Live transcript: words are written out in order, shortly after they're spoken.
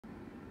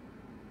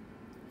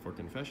For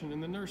confession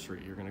in the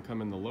nursery, you're going to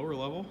come in the lower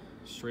level,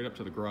 straight up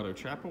to the grotto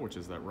chapel, which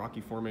is that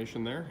rocky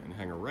formation there, and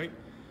hang a right.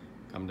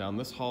 Come down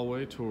this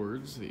hallway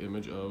towards the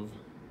image of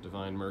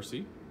Divine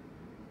Mercy,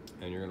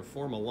 and you're going to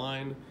form a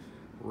line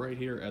right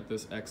here at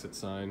this exit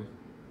sign,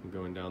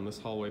 going down this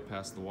hallway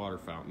past the water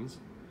fountains.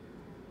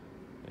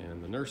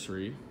 And the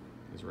nursery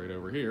is right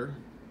over here,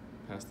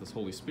 past this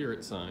Holy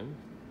Spirit sign.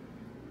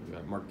 We've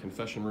got marked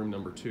confession room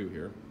number 2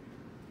 here.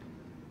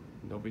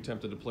 Don't be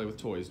tempted to play with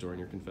toys during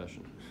your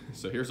confession.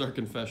 So here's our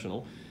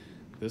confessional.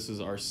 This is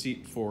our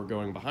seat for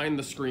going behind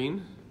the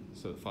screen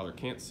so that Father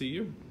can't see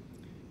you.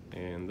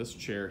 And this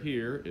chair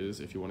here is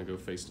if you want to go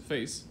face to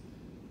face,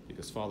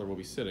 because Father will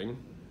be sitting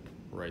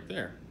right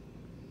there.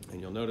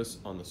 And you'll notice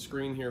on the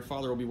screen here,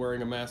 Father will be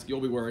wearing a mask,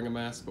 you'll be wearing a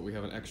mask, but we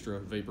have an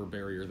extra vapor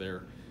barrier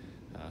there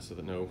so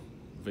that no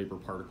vapor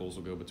particles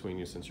will go between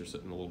you since you're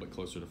sitting a little bit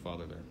closer to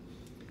Father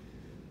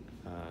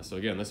there. So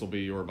again, this will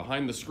be your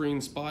behind the screen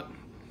spot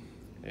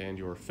and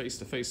your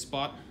face-to-face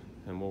spot,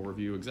 and we'll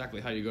review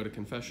exactly how you go to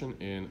confession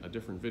in a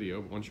different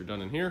video. But once you're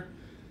done in here,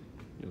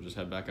 you'll just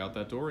head back out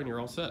that door and you're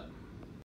all set.